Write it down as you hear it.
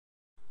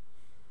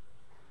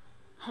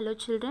Hello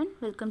children,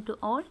 welcome to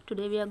all.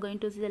 Today we are going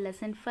to see the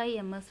lesson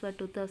 5 MS Word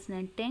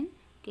 2010.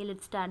 Okay,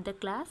 let's start the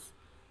class.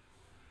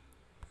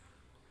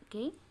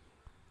 Okay,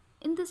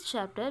 in this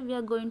chapter we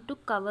are going to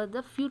cover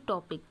the few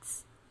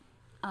topics.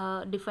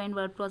 Define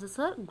word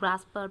processor,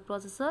 grasp word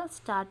processor,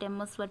 start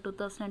MS Word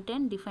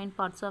 2010, define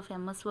parts of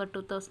MS Word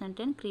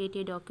 2010, create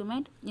a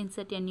document,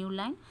 insert a new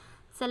line,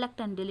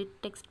 select and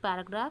delete text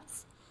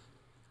paragraphs,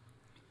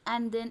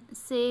 and then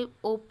save,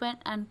 open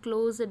and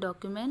close the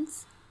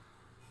documents.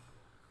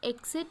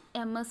 Exit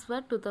MS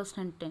Word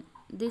 2010.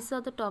 These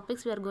are the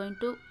topics we are going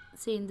to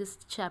see in this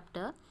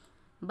chapter,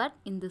 but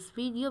in this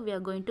video we are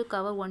going to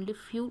cover only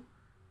few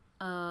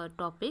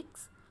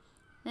topics.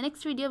 The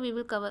next video we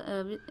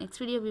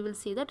will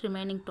see that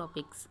remaining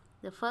topics.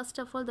 The first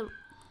of all,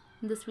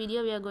 in this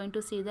video we are going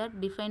to see that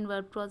define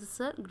word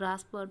processor,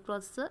 grasp word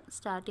processor,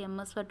 start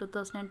MS Word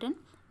 2010,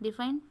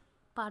 define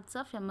parts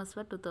of MS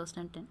Word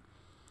 2010.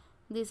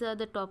 These are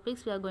the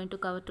topics we are going to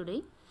cover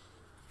today.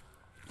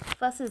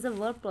 First is the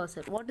word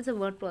processor. What is a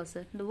word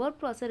processor? The word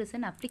processor is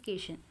an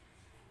application.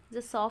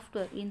 The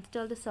software. We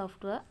install the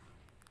software.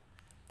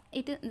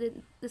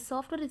 The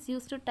software is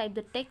used to type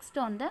the text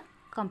on the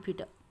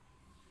computer.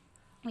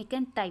 We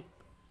can type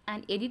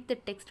and edit the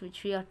text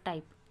which we are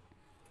type.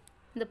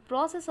 The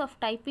process of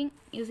typing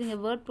using a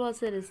word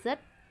processor is that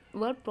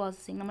word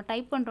processing. நம்ம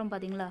type பண்றோம்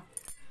பாத்தீங்களா?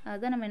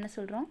 அதான் நம்ம என்ன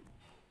சொல்றோம்?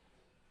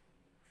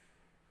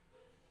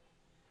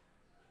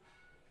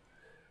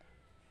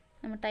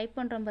 நம்ம type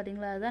பண்ணுறோம்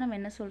பார்த்தீங்களா, அதுதான் நம்ம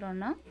என்ன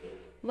சொல்கிறோம்னா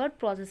வேர்ட்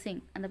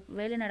ப்ராசஸிங். அந்த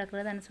வேலை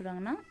நடக்கிறத என்ன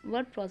சொல்கிறாங்கன்னா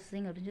வேர்ட்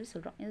ப்ராசஸிங் அப்படின்னு சொல்லி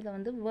சொல்கிறோம். இதில்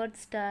வந்து word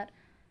star,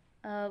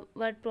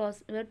 word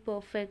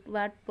perfect,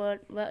 word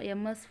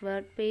MS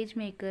word, page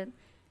maker,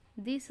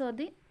 these are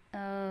the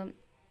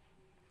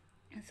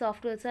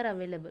softwares are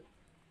available.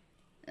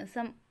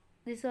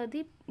 These are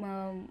the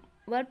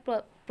word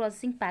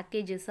processing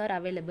packages are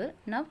available.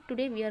 Now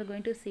today we are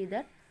going to see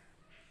that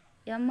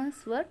MS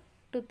Word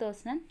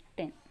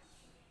 2010.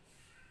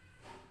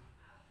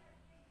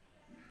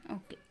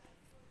 Okay,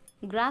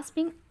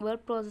 grasping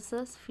word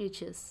processor's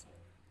features.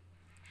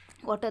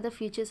 What are the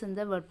features in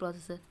the word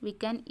processor? We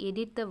can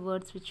edit the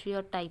words which we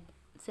are type.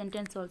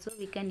 Sentence also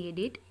we can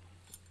edit.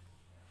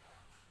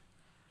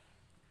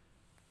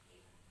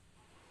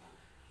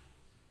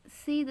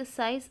 See the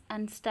size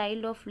and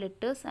style of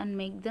letters and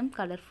make them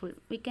colorful.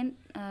 We can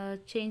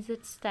change the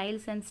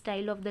styles and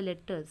style of the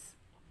letters.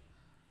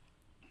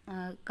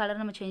 Color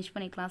நம்ம change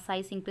பண்ணிக்கலாம்,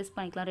 size increase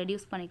பண்ணிக்கலாம்,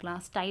 reduce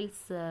பண்ணிக்கலாம்,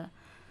 styles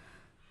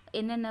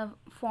என்னென்ன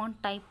font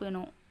type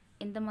வேணும்,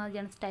 எந்த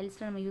மாதிரியான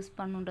ஸ்டைல்ஸில் நம்ம use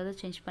பண்ணுன்றதை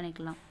change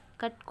பண்ணிக்கலாம்.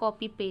 Cut,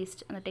 copy,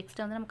 paste. அந்த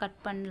டெக்ஸ்ட்டை வந்து நம்ம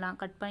கட் பண்ணலாம்,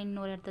 கட் பண்ணி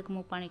இன்னொரு இடத்துக்கு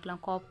மூவ்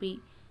பண்ணிக்கலாம்.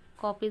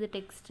 காப்பி த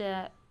டெக்ஸ்ட்டை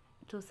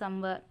to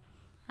somewhere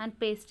and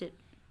paste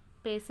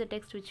the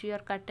text which you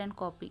are cut and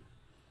copy.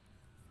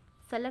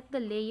 Select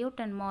the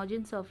layout and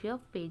margins of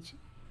your page.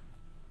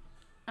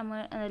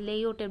 நம்ம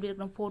லேஅவுட் எப்படி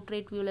இருக்கணும்,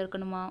 போர்ட்ரேட் வியூவில்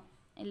இருக்கணுமா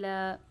இல்லை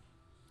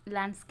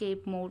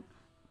லேண்ட்ஸ்கேப் மோட்.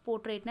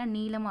 போர்ட்ரேட்னா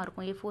நீளமாக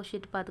இருக்கும். A4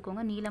 ஷீட்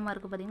பார்த்துக்கோங்க, நீளமாக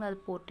இருக்குது பார்த்தீங்களா, அது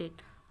போர்ட்ரேட்.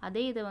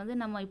 அதே இதை வந்து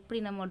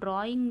நம்ம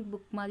ட்ராயிங்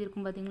புக் மாதிரி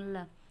இருக்கும்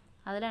பார்த்தீங்களா,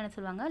 அதெல்லாம் என்ன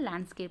சொல்லுவாங்க,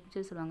 லேண்ட்ஸ்கேப்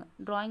சொல்லி சொல்லுவாங்க.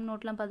 ட்ராயிங்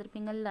நோட்லாம்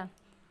பார்த்துருப்பீங்கள்ல,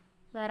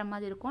 வேறு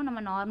மாதிரி இருக்கும்.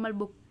 நம்ம நார்மல்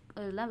புக்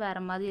இதெல்லாம்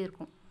வேறு மாதிரி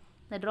இருக்கும்.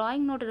 இந்த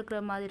ட்ராயிங் நோட்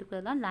இருக்கிற மாதிரி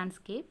இருக்கிறதுலாம்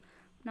லேண்ட்ஸ்கேப்.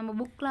 நம்ம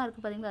புக்லாம்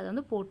இருக்குது பார்த்தீங்களா, அது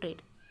வந்து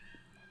போர்ட்ரேட்.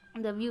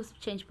 இந்த வியூஸ்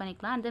சேஞ்ச்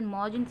பண்ணிக்கலாம். And then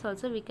margins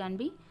also we can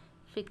be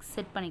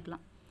set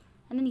பண்ணிக்கலாம்.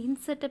 And then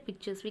insert the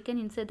pictures. We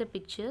can insert the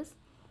pictures.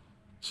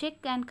 Check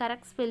and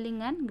correct spelling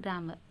and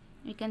grammar.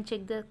 We can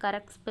check the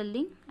correct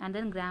spelling and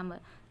then grammar.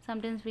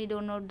 Sometimes we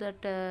don't know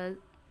that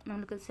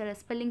நமக்கு சில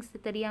spellings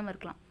தெரியாமல்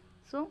இருக்கலாம்.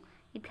 So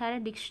it had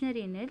a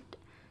dictionary in it.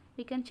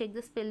 We can check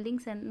the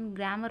spellings and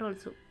grammar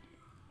also.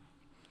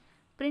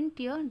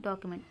 Print your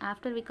document.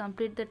 After we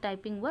complete the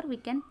typing work,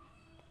 we can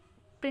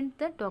print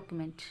the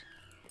document.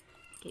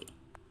 Okay.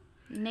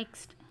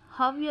 Next,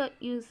 how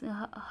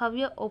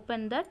you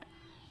open that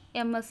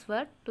MS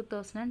Word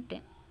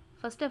 2010.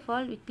 First of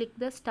all, we click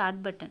the start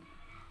button.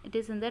 It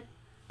is in the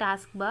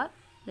taskbar,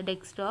 the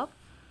desktop.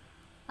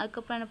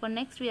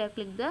 Next we are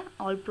click the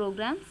all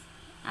programs.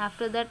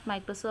 After that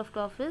Microsoft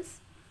Office,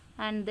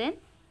 and then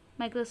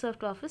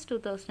Microsoft Office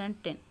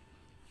 2010.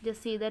 Just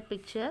see that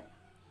picture.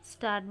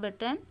 Start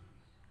button,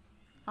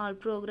 all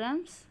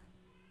programs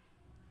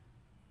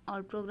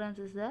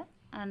is there,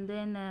 and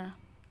then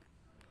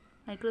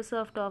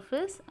Microsoft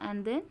Office,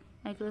 and then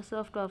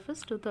Microsoft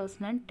Office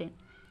 2010.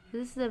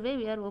 This is the way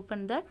we are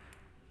open the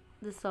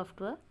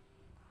software.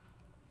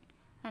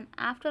 And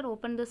after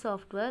open the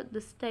software,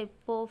 this type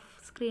of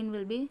screen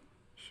will be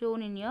shown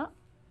in your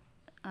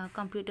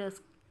computer's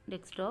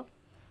desktop,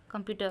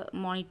 computer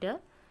monitor.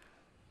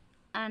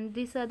 And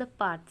these are the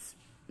parts.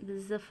 This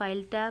is the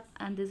file tab,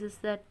 and this is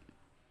that,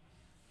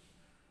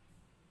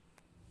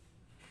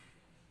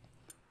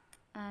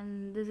 and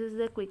this is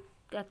the quick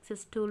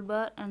access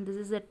toolbar, and this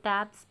is the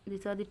tabs.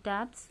 These are the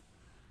tabs,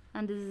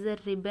 and this is the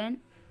ribbon.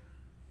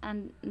 And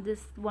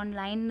this one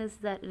line is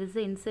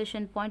the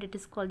insertion point. It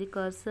is called the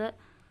cursor.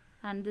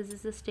 And this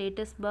is the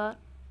status bar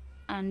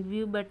and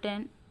view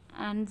button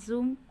and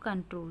zoom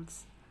controls.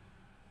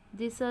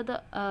 These are the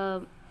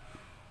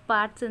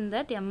parts in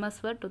that MS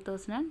Word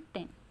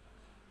 2010.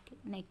 Okay,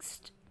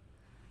 next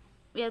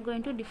we are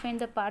going to define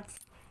the parts.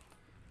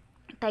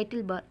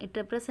 Title bar, it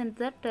represents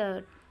that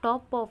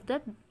top of the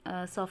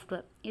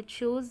software. It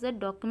shows the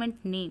document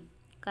name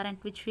current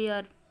which we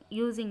are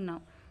using now,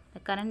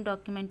 the current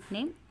document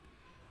name,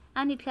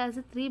 and it has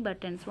three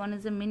buttons. One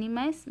is a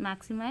minimize,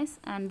 maximize,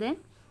 and then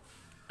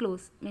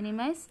close.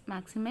 Minimize,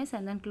 maximize,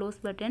 and then close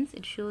buttons.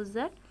 It shows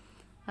the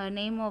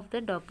name of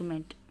the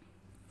document.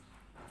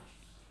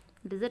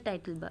 It is a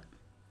title bar.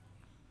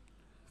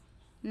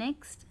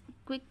 Next,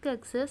 quick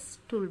access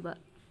toolbar.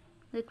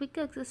 The quick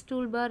access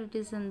toolbar, it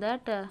is in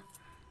that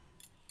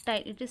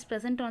it is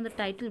present on the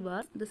title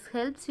bar. This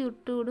helps you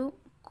to do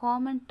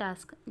common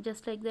tasks,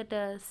 just like that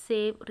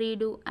save,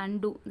 redo,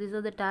 undo. These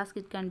are the tasks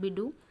it can be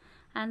do.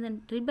 And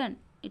then ribbon,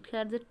 it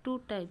has the two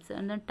types,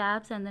 and then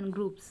tabs and then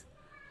groups.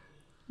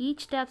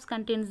 Each tabs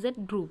contains the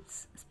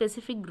groups,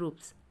 specific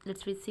groups.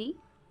 Let's see.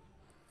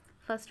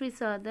 First we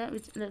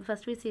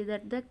see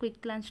that the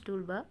quick launch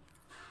toolbar,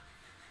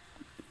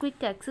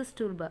 quick access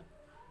toolbar.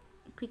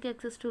 Quick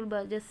access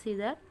toolbar, just see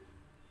that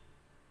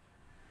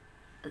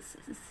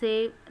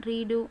save,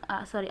 redo,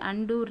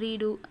 undo,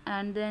 redo,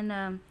 and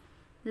then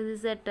this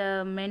is that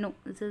menu.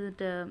 This is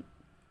that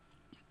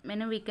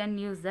menu we can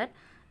use that.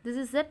 This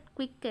is that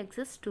quick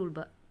access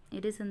toolbar.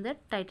 It is in the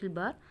title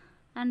bar,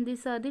 and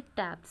these are the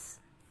tabs.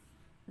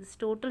 This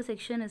total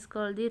section is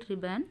called the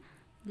ribbon.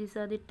 These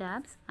are the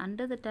tabs.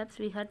 Under the tabs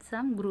we had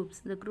some groups.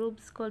 The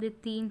groups called the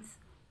themes,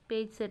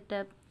 page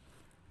setup.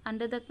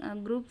 Under the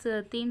groups,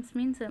 themes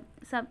means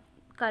some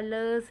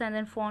colors and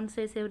then font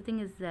size,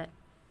 everything is there.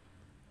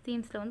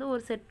 தீம்ஸில் வந்து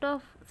ஒரு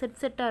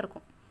செட்டாக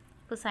இருக்கும்.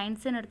 இப்போ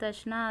சயின்ஸுன்னு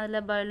எடுத்தாச்சுன்னா அதில்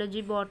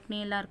biology, botany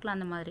எல்லாம் இருக்கலாம்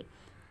அந்த மாதிரி.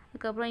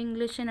 அதுக்கப்புறம்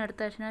இங்கிலீஷ்னு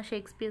எடுத்தாச்சுன்னா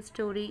ஷேக்ஸ்பியர்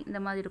ஸ்டோரி இந்த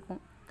மாதிரி இருக்கும்.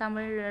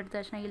 தமிழ்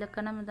எடுத்தாச்சுன்னா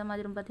இலக்கணம் இந்த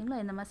மாதிரி இருக்கும்.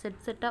 பார்த்தீங்களா, இந்த மாதிரி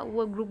செட்டாக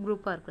ஒவ்வொரு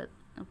குரூப்பாக இருக்குது.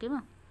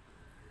 ஓகேவா.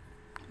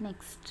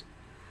 Next,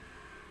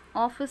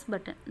 office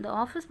button. The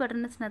office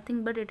button is nothing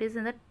but it is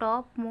in the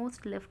top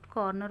most left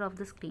corner of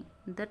the screen,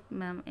 that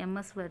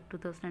MS Word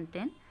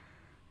 2010.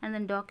 And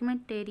then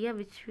document area,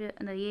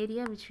 the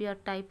area which we are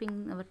typing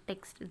our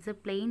text, it's a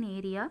plain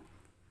area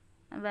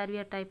where we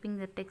are typing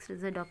the text,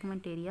 is a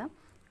document area.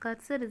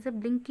 Cursor is a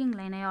blinking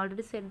line. I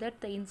already said that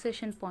the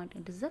insertion point,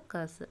 it is a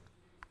cursor.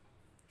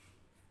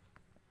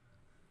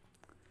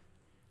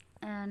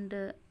 And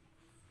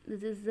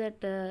this is that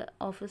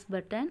office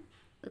button,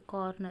 the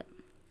corner,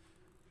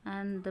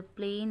 and the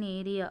plain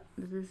area,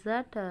 this is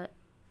that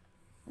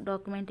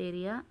document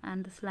area,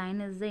 and this line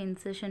is the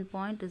insertion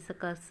point, is the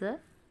cursor.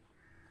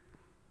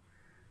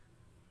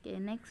 Okay,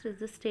 next is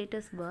the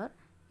status bar.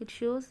 It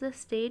shows the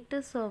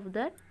status of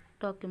that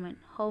document,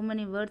 how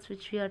many words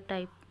which we are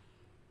typed,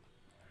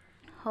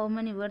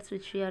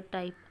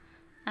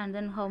 and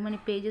then how many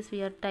pages we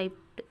are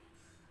typed,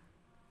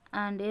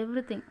 and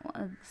everything,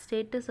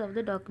 status of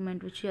the document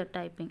which you are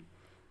typing.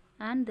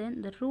 And then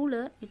the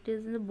ruler, it is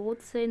in the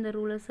both sides, the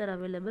rulers are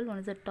available. One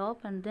is the top,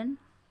 and then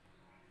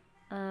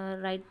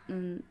right,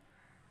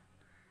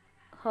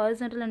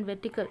 horizontal and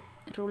vertical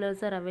rulers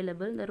are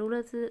available. The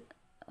rulers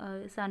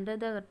is under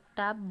the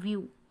tab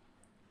view.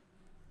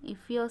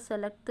 If you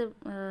select the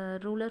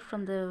ruler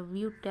from the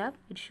view tab,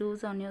 it shows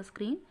on your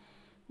screen.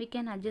 We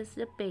can adjust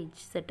the page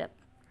setup.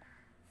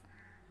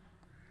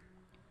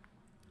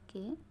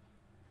 Okay,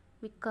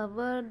 we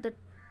covered the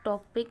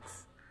topics,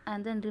 and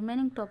then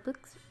remaining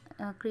topics,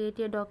 create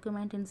a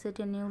document, insert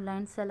a new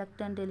line, select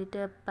and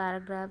delete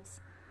paragraphs,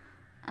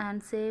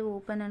 and save,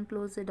 open and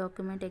close the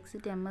document,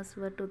 exit MS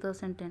Word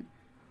 2010.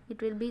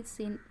 It will be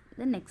seen in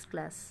the next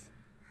class.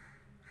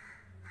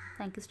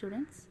 Thank you,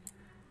 students.